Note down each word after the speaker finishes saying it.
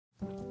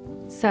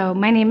So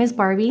my name is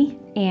Barbie,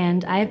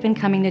 and I've been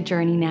coming to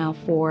Journey now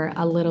for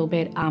a little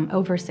bit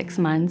over 6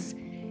 months.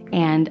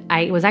 And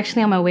I was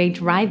actually on my way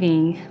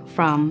driving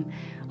from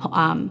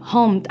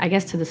home, I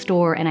guess, to the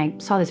store, and I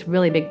saw this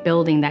really big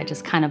building that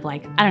just kind of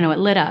like, I don't know, it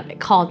lit up, it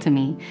called to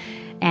me.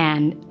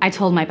 And I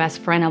told my best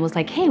friend, I was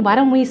like, hey, why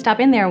don't we stop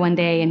in there one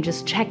day and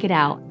just check it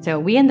out? So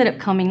we ended up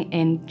coming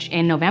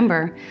in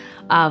November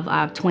of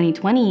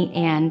 2020,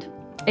 and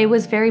it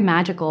was very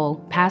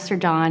magical. Pastor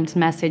John's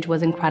message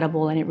was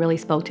incredible, and it really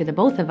spoke to the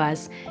both of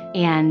us.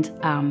 And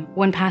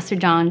when Pastor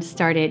John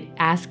started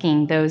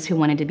asking those who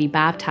wanted to be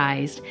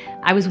baptized,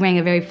 I was wearing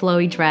a very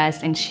flowy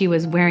dress, and she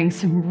was wearing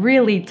some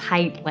really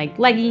tight like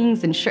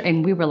leggings and shirt,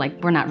 and we were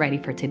like, we're not ready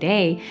for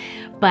today.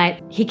 But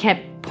he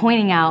kept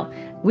pointing out,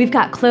 we've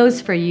got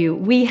clothes for you.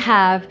 We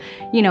have,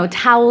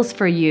 towels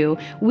for you.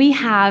 We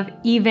have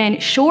even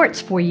shorts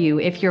for you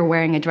if you're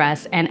wearing a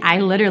dress. And I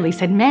literally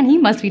said, man, he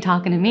must be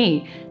talking to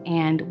me.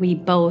 And we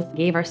both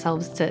gave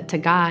ourselves to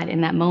God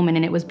in that moment,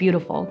 and it was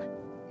beautiful.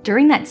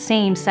 During that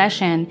same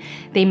session,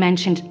 they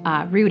mentioned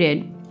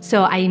Rooted.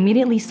 So I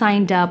immediately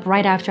signed up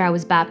right after I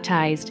was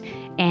baptized.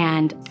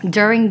 And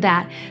during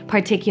that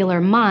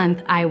particular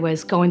month, I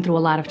was going through a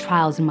lot of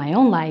trials in my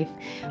own life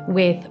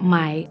with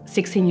my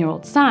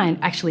 16-year-old son,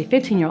 actually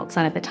 15-year-old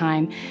son at the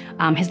time.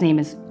 His name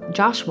is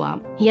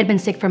Joshua. He had been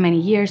sick for many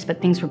years, but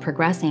things were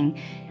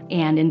progressing.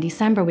 And in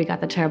December, we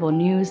got the terrible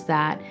news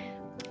that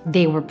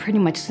they were pretty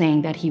much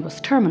saying that he was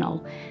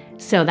terminal.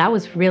 So that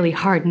was really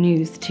hard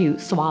news to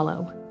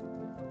swallow.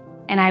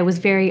 And I was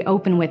very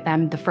open with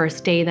them the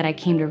first day that I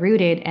came to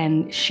Rooted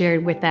and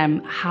shared with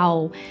them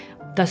how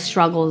the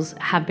struggles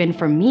have been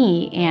for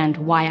me and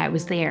why I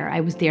was there. I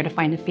was there to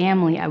find a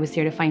family. I was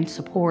there to find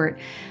support.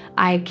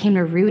 I came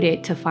to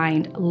Rooted to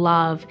find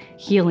love,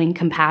 healing,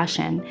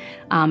 compassion,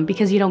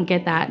 because you don't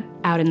get that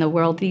out in the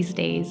world these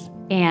days.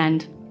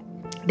 And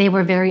they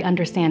were very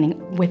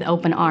understanding, with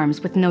open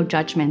arms, with no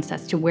judgments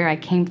as to where I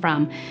came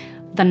from,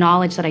 the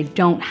knowledge that I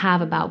don't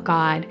have about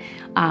God.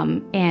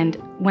 And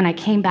when I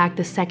came back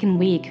the second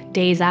week,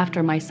 days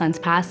after my son's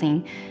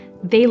passing,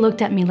 they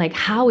looked at me like,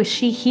 how is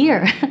she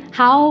here?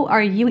 How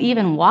are you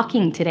even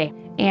walking today?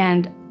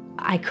 And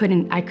I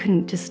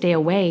couldn't just stay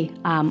away.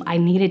 I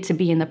needed to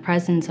be in the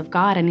presence of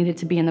God. I needed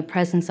to be in the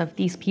presence of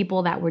these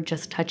people that were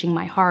just touching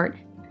my heart.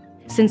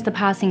 Since the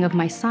passing of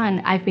my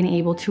son, I've been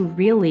able to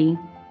really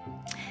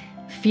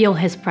feel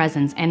his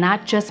presence, and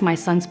not just my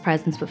son's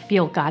presence, but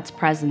feel God's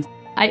presence.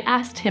 I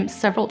asked him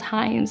several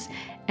times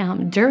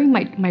during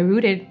my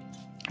Rooted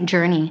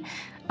journey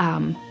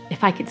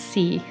if I could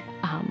see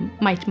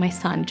my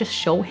son, just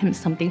show him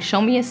something,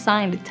 show me a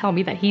sign to tell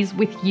me that he's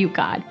with you,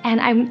 God. And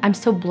I'm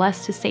so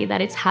blessed to say that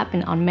it's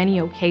happened on many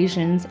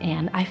occasions,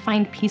 and I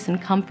find peace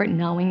and comfort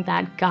knowing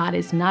that God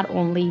is not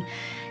only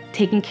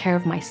taking care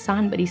of my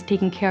son, but he's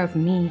taking care of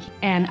me.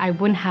 And I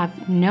wouldn't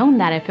have known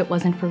that if it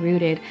wasn't for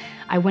Rooted.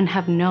 I wouldn't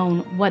have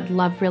known what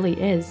love really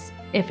is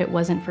if it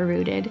wasn't for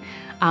Rooted.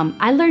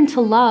 I learned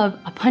to love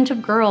a bunch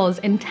of girls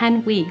in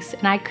 10 weeks,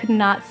 and I could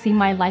not see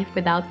my life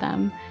without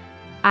them.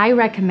 I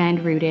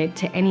recommend Rooted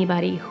to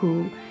anybody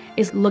who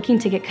is looking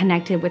to get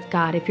connected with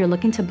God. If you're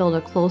looking to build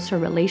a closer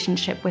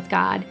relationship with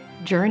God,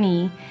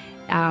 Journey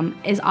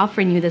is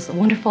offering you this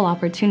wonderful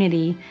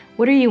opportunity.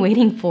 What are you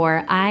waiting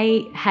for?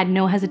 I had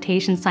no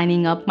hesitation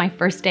signing up my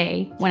first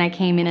day when I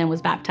came in and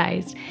was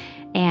baptized.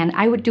 And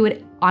I would do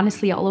it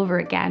honestly all over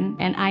again.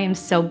 And I am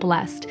so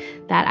blessed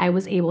that I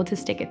was able to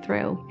stick it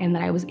through, and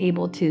that I was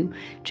able to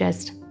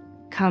just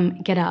come,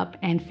 get up,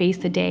 and face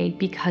the day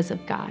because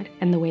of God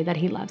and the way that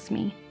He loves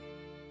me.